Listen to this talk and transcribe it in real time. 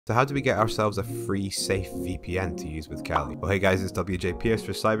So how do we get ourselves a free, safe VPN to use with Kali? Well, hey guys, it's WJ Pierce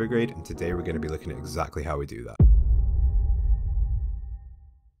for Cybergrade, and today we're going to be looking at exactly how we do that.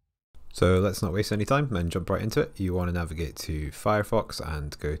 So let's not waste any time and jump right into it. You want to navigate to Firefox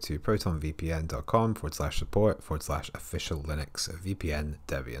and go to protonvpn.com/support/official Linux VPN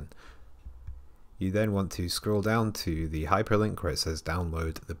Debian. You then want to scroll down to the hyperlink where it says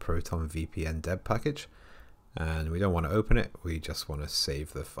download the Proton VPN deb package. And we don't want to open it, we just want to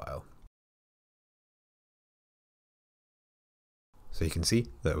save the file. So you can see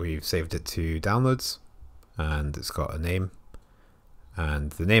that we've saved it to downloads and it's got a name,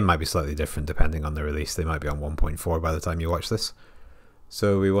 and the name might be slightly different depending on the release. They might be on 1.4 by the time you watch this.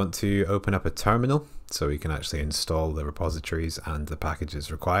 So we want to open up a terminal so we can actually install the repositories and the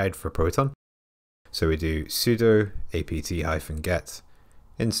packages required for Proton. So we do sudo apt-get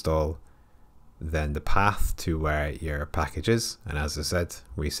install, then the path to where your package is, and as I said,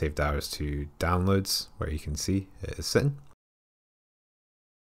 we saved ours to downloads where you can see it is sitting.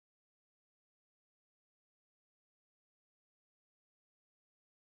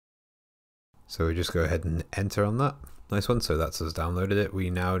 So we just go ahead and enter on that. Nice one, so that's us downloaded it. We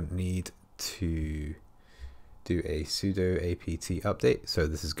now need to do a sudo apt update, so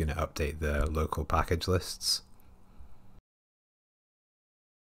this is going to update the local package lists.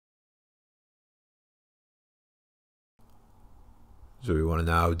 So we want to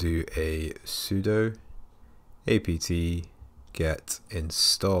now do a sudo apt-get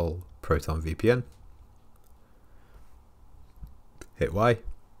install ProtonVPN. Hit Y.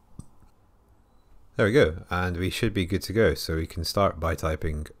 There we go, and we should be good to go. So we can start by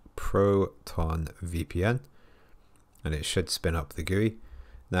typing ProtonVPN, and it should spin up the GUI.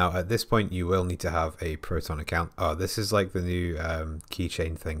 Now at this point you will need to have a Proton account. Oh, this is like the new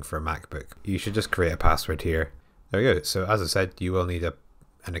keychain thing for MacBook. You should just create a password here. There we go. So as I said, you will need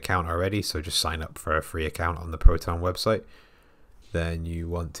an account already, so just sign up for a free account on the Proton website. Then you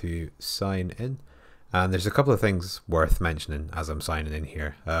want to sign in, and there's a couple of things worth mentioning as I'm signing in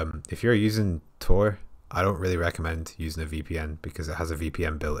here. If you're using Tor, I don't really recommend using a VPN because it has a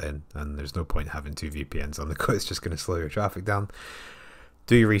VPN built in, and there's no point having two VPNs on the go. It's just going to slow your traffic down.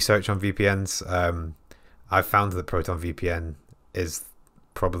 Do your research on VPNs. I've found that Proton VPN is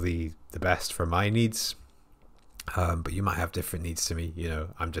probably the best for my needs. But you might have different needs to me. You know,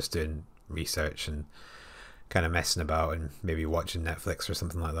 I'm just doing research and kind of messing about and maybe watching Netflix or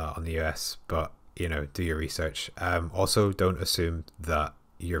something like that on the US. But, you know, do your research. Also, don't assume that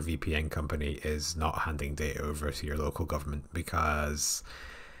your VPN company is not handing data over to your local government, because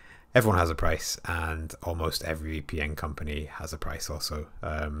everyone has a price and almost every VPN company has a price also.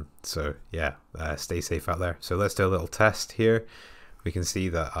 So yeah, stay safe out there. So let's do a little test here. We can see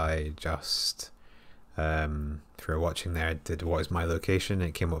that I just... if you're watching there, I did what is my location.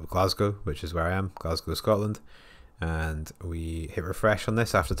 It came up with Glasgow, which is where I am, Glasgow, Scotland. And we hit refresh on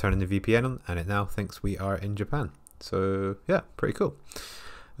this after turning the VPN on, and it now thinks we are in Japan. So yeah, pretty cool.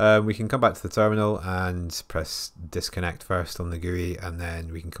 We can come back to the terminal and press disconnect first on the GUI, and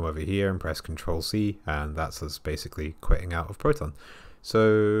then we can come over here and press Control-C, and that's us basically quitting out of Proton.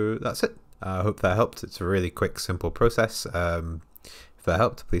 So that's it. I hope that helped. It's a really quick, simple process. If that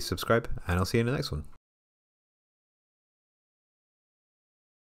helped, please subscribe, and I'll see you in the next one.